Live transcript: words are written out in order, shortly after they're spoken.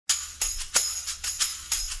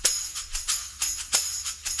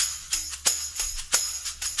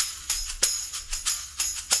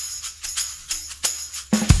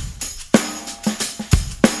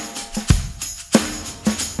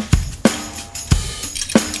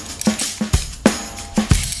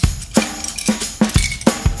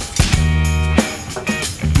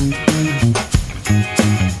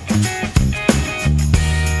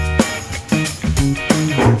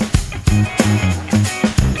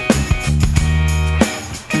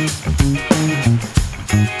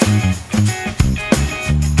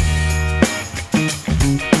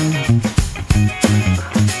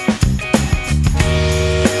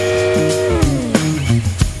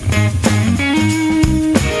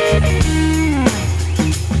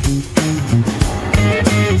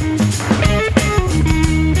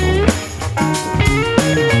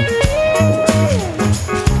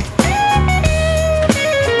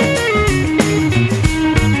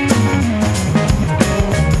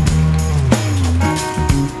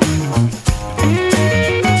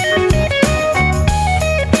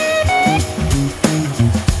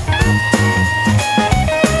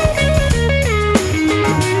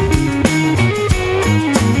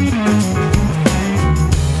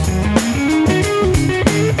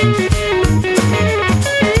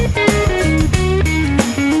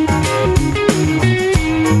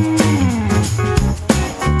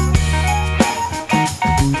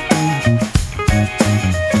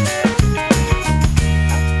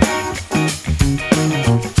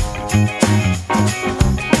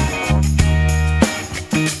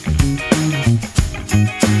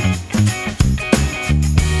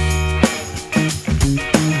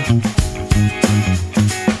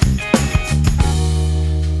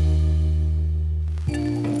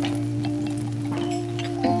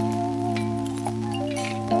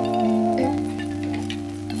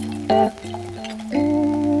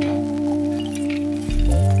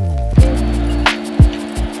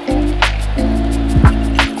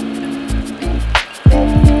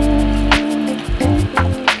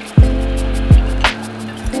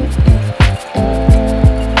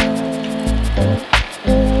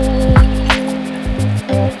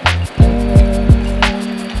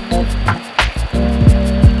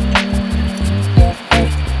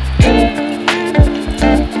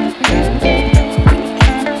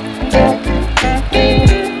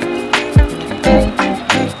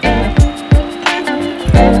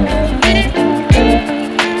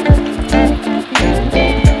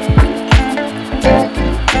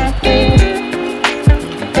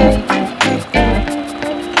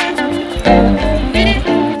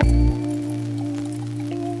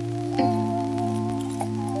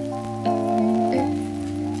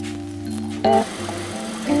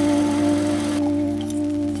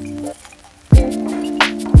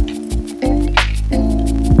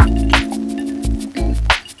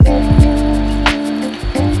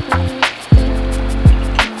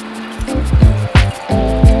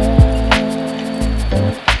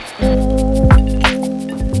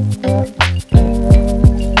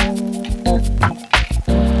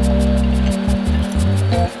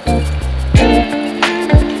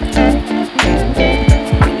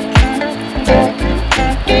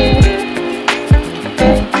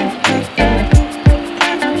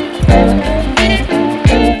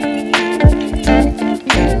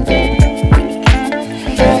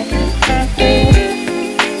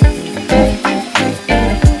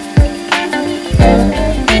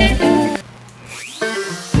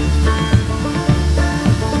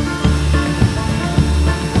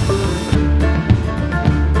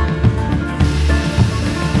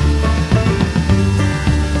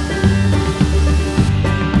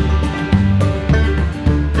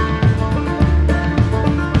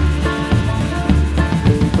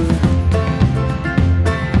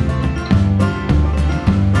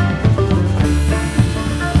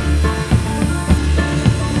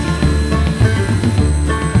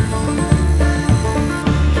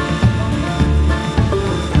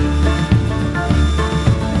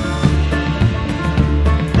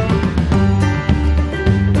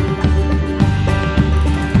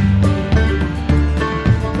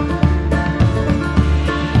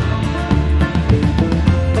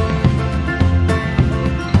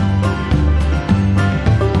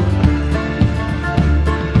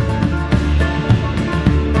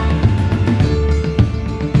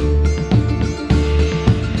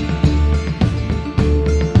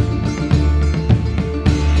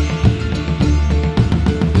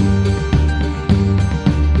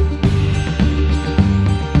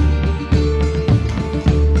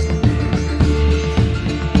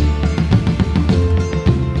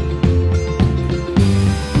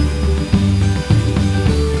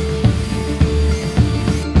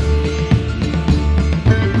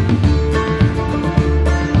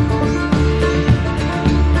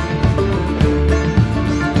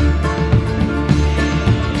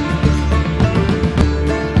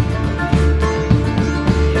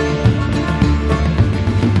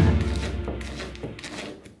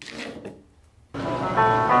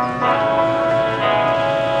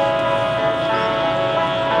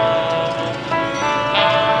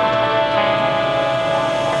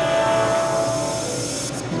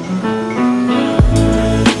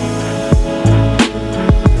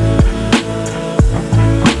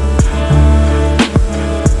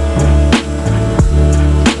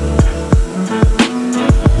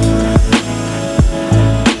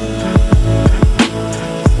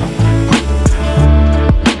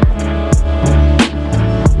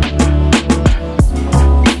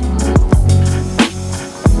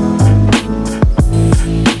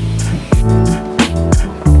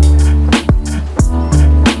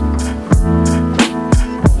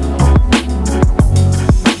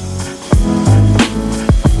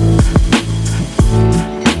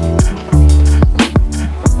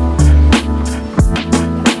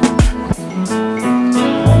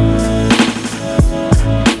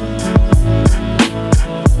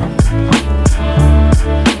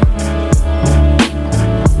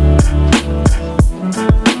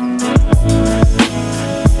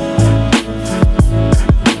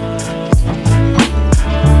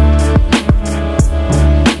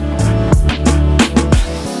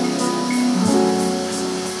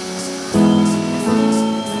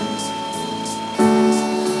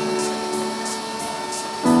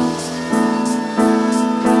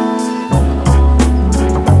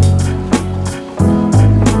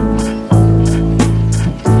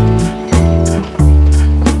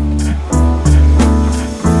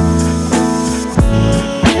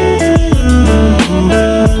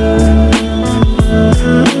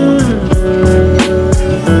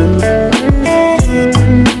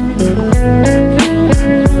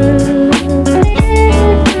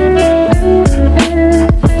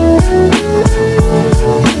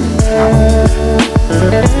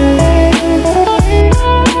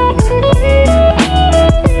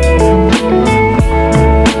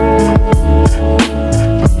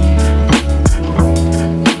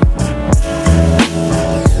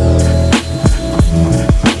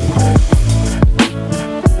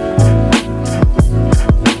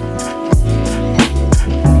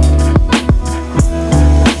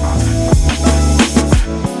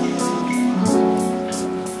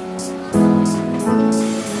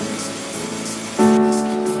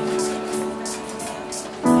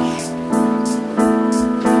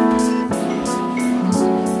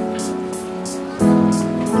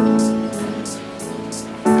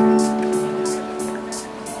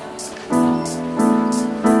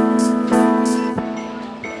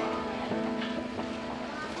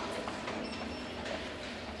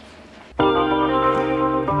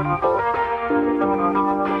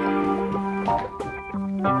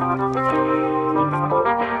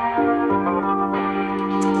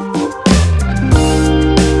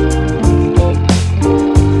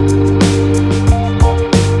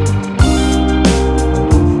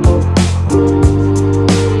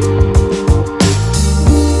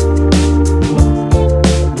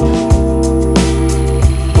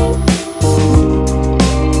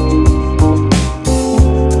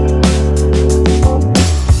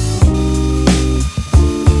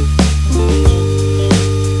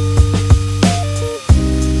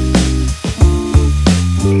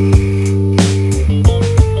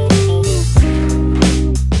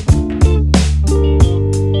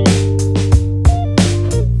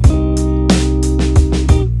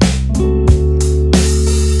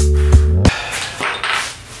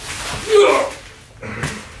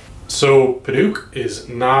So Padauk is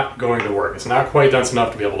not going to work. It's not quite dense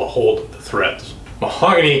enough to be able to hold the threads.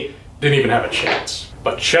 Mahogany didn't even have a chance.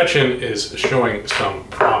 But Chechen is showing some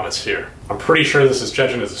promise here. I'm pretty sure this is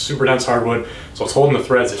Chechen is a super dense hardwood, so it's holding the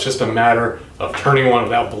threads. It's just a matter of turning one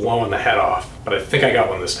without blowing the head off. But I think I got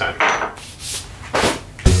one this time.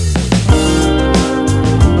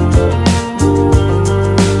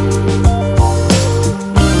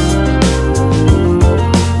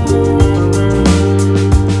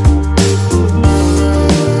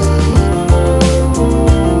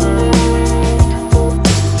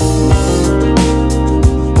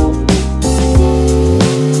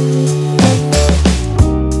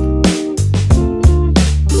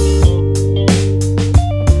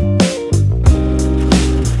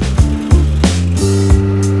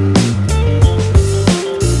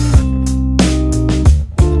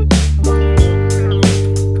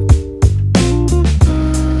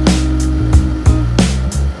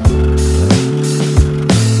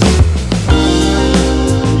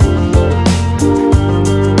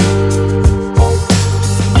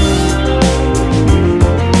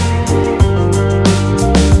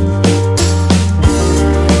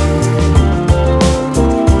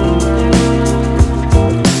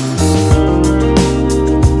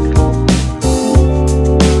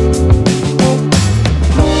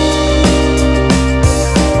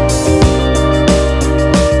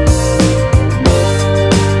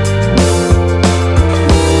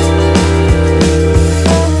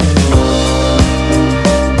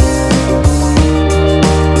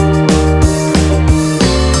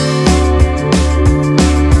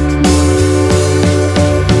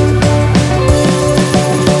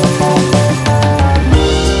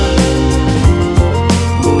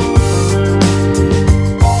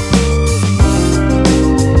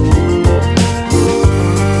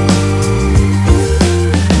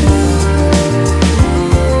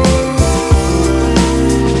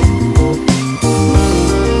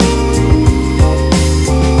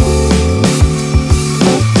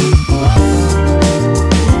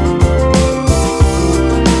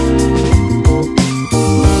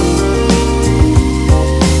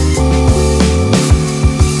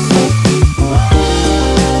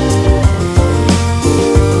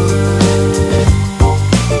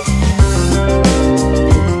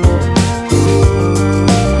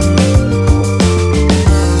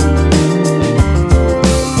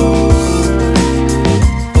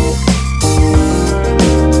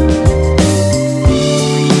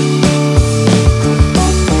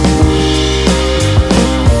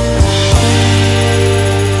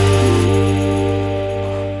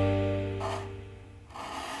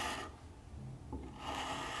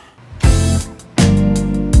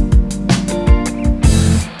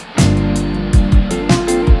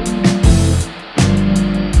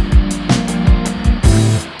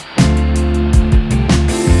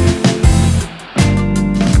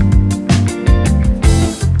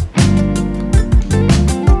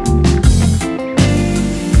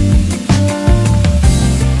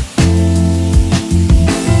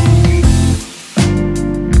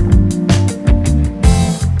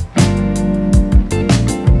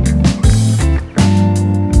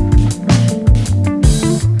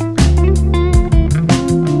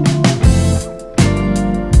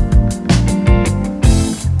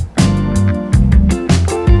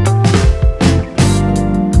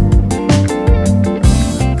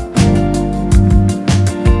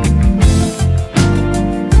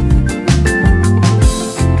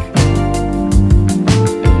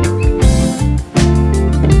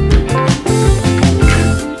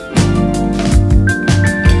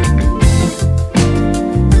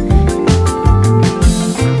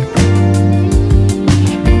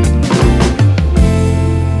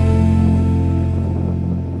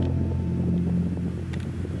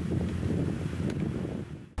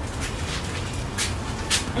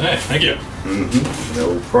 Hey, thank you. Mm-hmm.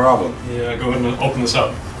 No problem. Yeah, go ahead and open this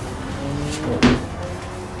up.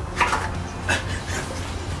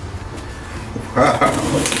 Wow.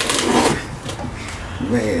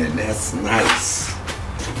 Man, that's nice.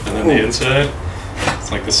 And then the inside,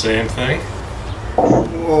 it's like the same thing.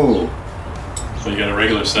 Whoa. So you got a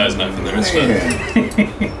regular size knife in there instead. Hey.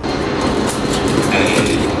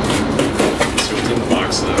 So it's in the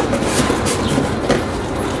box though.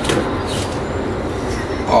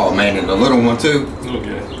 Oh man, and the little one too?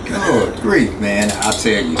 Okay. Good grief, man. I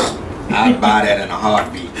tell you, I'd buy that in a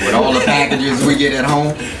heartbeat. With all the packages we get at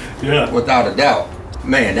home, Yeah. without a doubt.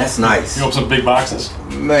 Man, that's nice. You open some big boxes.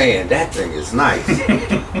 Man, that thing is nice.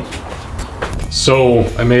 So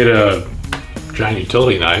I made a giant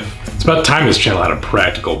utility knife. It's about time this channel had a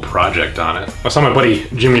practical project on it. I saw my buddy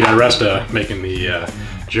Jimmy DiResta making the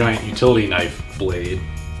giant utility knife blade.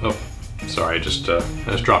 Oh, sorry, I just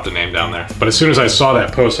dropped a name down there. But as soon as I saw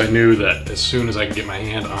that post, I knew that as soon as I could get my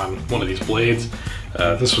hand on one of these blades,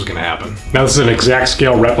 this was gonna happen. Now this is an exact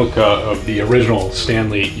scale replica of the original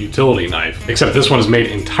Stanley utility knife, except this one is made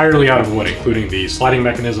entirely out of wood, including the sliding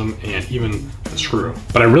mechanism and even the screw.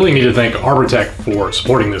 But I really need to thank Arbortech for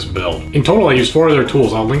supporting this build. In total, I used 4 of their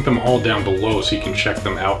tools. I'll link them all down below so you can check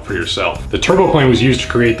them out for yourself. The turbo plane was used to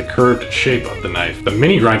create the curved shape of the knife. The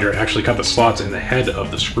mini grinder actually cut the slots in the head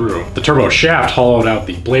of the screw. The turbo shaft hollowed out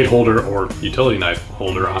the blade holder or utility knife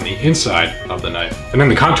holder on the inside of the knife. And then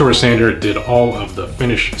the contour sander did all of the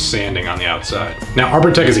finish sanding on the outside. Now,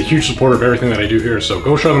 Arbortech is a huge supporter of everything that I do here, so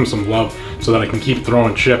go show them some love so that I can keep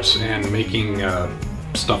throwing chips and making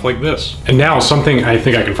stuff like this. And now something I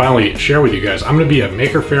think I can finally share with you guys. I'm gonna be at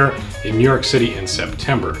Maker Faire in New York City in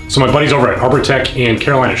September. So my buddies over at Arbortech and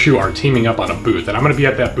Carolina Shoe are teaming up on a booth, and I'm gonna be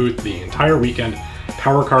at that booth the entire weekend,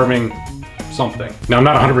 power carving something. Now, I'm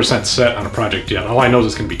not 100% set on a project yet. All I know is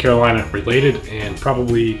it's gonna be Carolina related and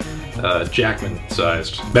probably Jackman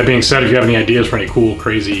sized. That being said, if you have any ideas for any cool,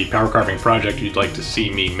 crazy power carving project you'd like to see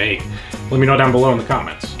me make, let me know down below in the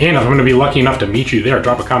comments. And if I'm gonna be lucky enough to meet you there,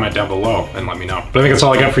 drop a comment down below and let me know. But I think that's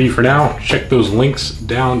all I got for you for now. Check those links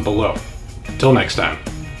down below. Until next time.